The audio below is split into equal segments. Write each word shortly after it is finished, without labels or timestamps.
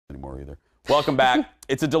anymore either. Welcome back.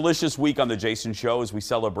 It's a delicious week on The Jason Show as we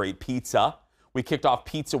celebrate pizza. We kicked off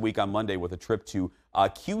Pizza Week on Monday with a trip to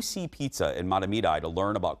QC Pizza in Matamidi to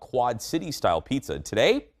learn about Quad City-style pizza.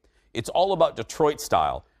 Today, it's all about Detroit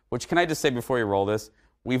style, which, can I just say before you roll this,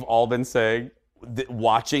 we've all been saying that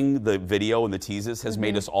watching the video and the teases has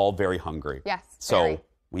made us all very hungry. Yes, so very.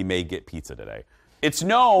 We may get pizza today. It's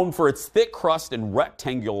known for its thick crust and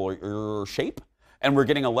rectangular shape, and we're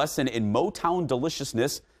getting a lesson in Motown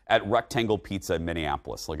deliciousness at Wrecktangle Pizza in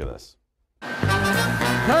Minneapolis. Look at this.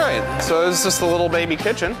 All right, so this is just the little baby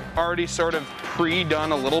kitchen. Already sort of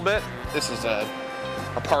pre-done a little bit. This is a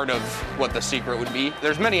part of what the secret would be.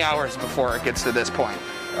 There's many hours before it gets to this point.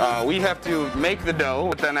 We have to make the dough,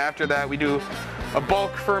 but then after that we do a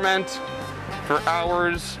bulk ferment for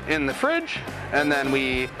hours in the fridge, and then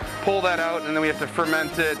we pull that out, and then we have to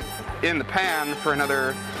ferment it in the pan for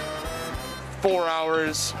another 4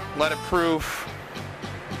 hours, let it proof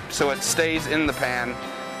so it stays in the pan,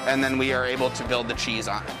 and then we are able to build the cheese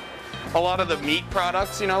on it. A lot of the meat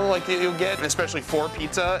products, you know, like you'll get, especially for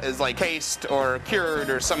pizza, is like cased or cured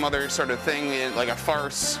or some other sort of thing, like a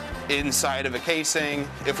farce inside of a casing.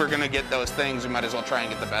 If we're gonna get those things, we might as well try and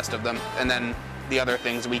get the best of them. And then the other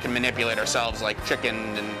things we can manipulate ourselves, like chicken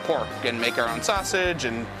and pork, and make our own sausage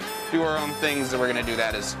and do our own things, and we're gonna do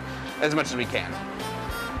that as much as we can.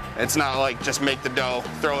 It's not like just make the dough,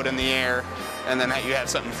 throw it in the air, and then you have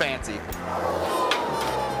something fancy.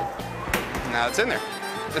 Now it's in there.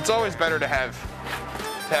 It's always better to have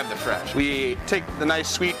the fresh. We take the nice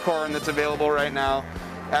sweet corn that's available right now,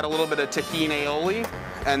 add a little bit of tahini aioli,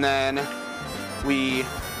 and then we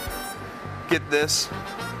get this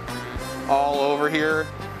all over here.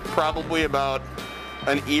 Probably about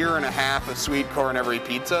an ear and a half of sweet corn every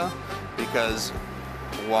pizza, because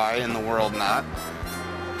why in the world not?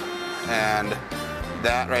 And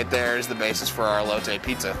that right there is the basis for our elote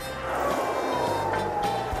pizza.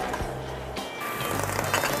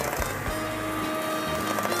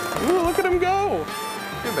 Ooh, look at him go.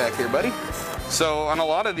 Get back here, buddy. So on a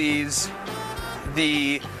lot of these,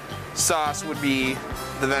 the sauce would be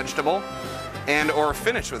the vegetable and or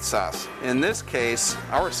finished with sauce. In this case,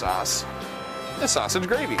 our sauce is sausage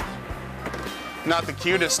gravy. Not the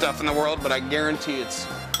cutest stuff in the world, but I guarantee it's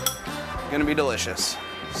gonna be delicious.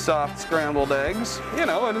 Soft scrambled eggs, you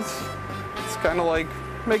know, and it's kind of like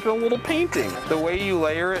making a little painting. The way you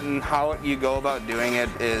layer it and how you go about doing it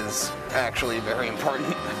is actually very important.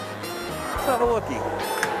 Let's have a looky.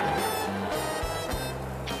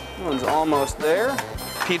 That one's almost there.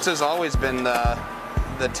 Pizza's always been the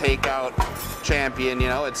takeout champion, you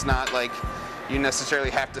know. It's not like you necessarily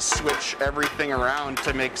have to switch everything around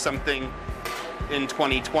to make something in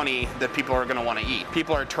 2020 that people are gonna wanna eat.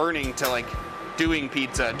 People are turning to like doing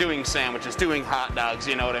pizza, doing sandwiches, doing hot dogs,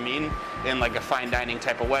 you know what I mean? In like a fine dining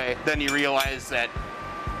type of way. Then you realize that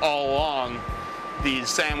all along, these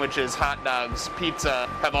sandwiches, hot dogs, pizza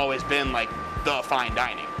have always been like the fine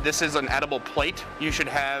dining. This is an edible plate. You should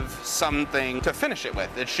have something to finish it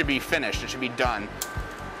with. It should be finished, it should be done.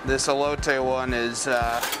 This elote one is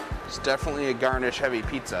definitely a garnish heavy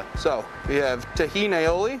pizza. So we have tahini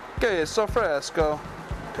aioli, queso fresco,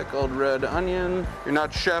 pickled red onion. You're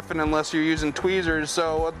not chefing unless you're using tweezers,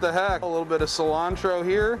 so what the heck? A little bit of cilantro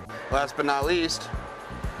here. Last but not least,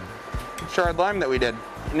 charred lime that we did.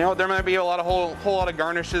 You know, there might be a whole lot of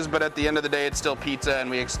garnishes, but at the end of the day, it's still pizza, and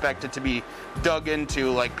we expect it to be dug into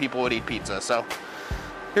like people would eat pizza. So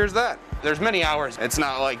here's that. There's many hours. It's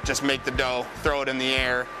not like just make the dough, throw it in the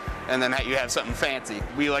air, and then you have something fancy.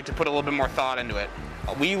 We like to put a little bit more thought into it.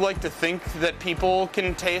 We like to think that people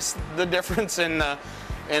can taste the difference in the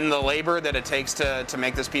labor that it takes to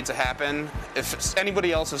make this pizza happen. If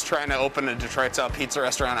anybody else is trying to open a Detroit-style pizza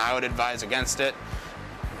restaurant, I would advise against it.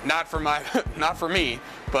 Not for me,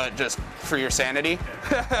 but just for your sanity.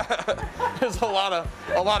 There's a lot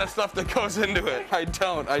of stuff that goes into it. I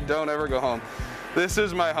don't ever go home. This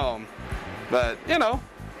is my home. But, you know,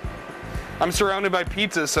 I'm surrounded by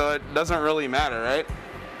pizza, so it doesn't really matter, right?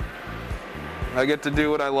 I get to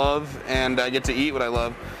do what I love, and I get to eat what I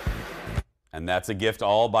love. And that's a gift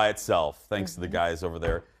all by itself, thanks to the guys over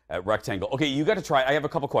there at Wrecktangle. Okay, you got to try. I have a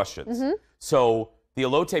couple questions. So the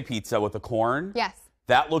elote pizza with the corn. Yes.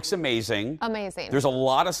 That looks amazing. Amazing. There's a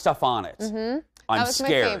lot of stuff on it. I'm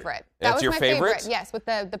scared. My favorite. That's your favorite? Yes, with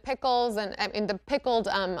the pickles and the pickled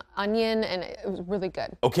onion, and it was really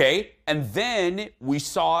good. Okay, and then we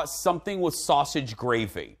saw something with sausage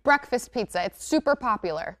gravy. Breakfast pizza. It's super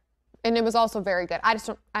popular, and it was also very good.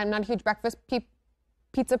 I'm not a huge breakfast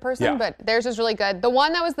pizza person, but theirs is really good. The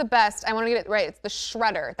one that was the best, I want to get it right, it's the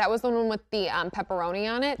shredder. That was the one with the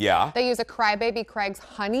pepperoni on it. Yeah. They use a Crybaby Craig's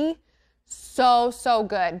honey. So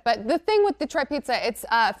good. But the thing with Detroit pizza, it's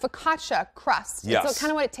focaccia crust. Yes. It's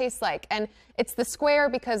kind of what it tastes like. And it's the square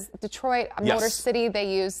because Detroit, Motor City,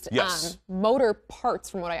 they used motor parts,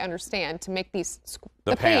 from what I understand, to make these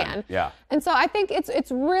the pan. Yeah. And so I think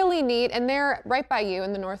it's really neat. And they're right by you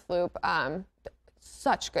in the North Loop.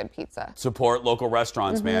 Such good pizza. Support local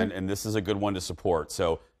restaurants, man. And this is a good one to support.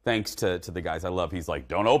 So thanks to the guys I love. He's like,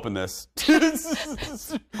 don't open this.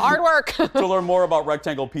 Hard work. To learn more about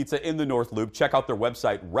Wrecktangle Pizza in the North Loop, check out their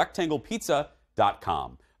website,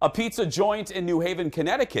 rectanglepizza.com. A pizza joint in New Haven,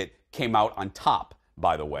 Connecticut came out on top,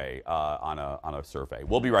 by the way, on a survey.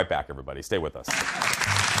 We'll be right back, everybody. Stay with us.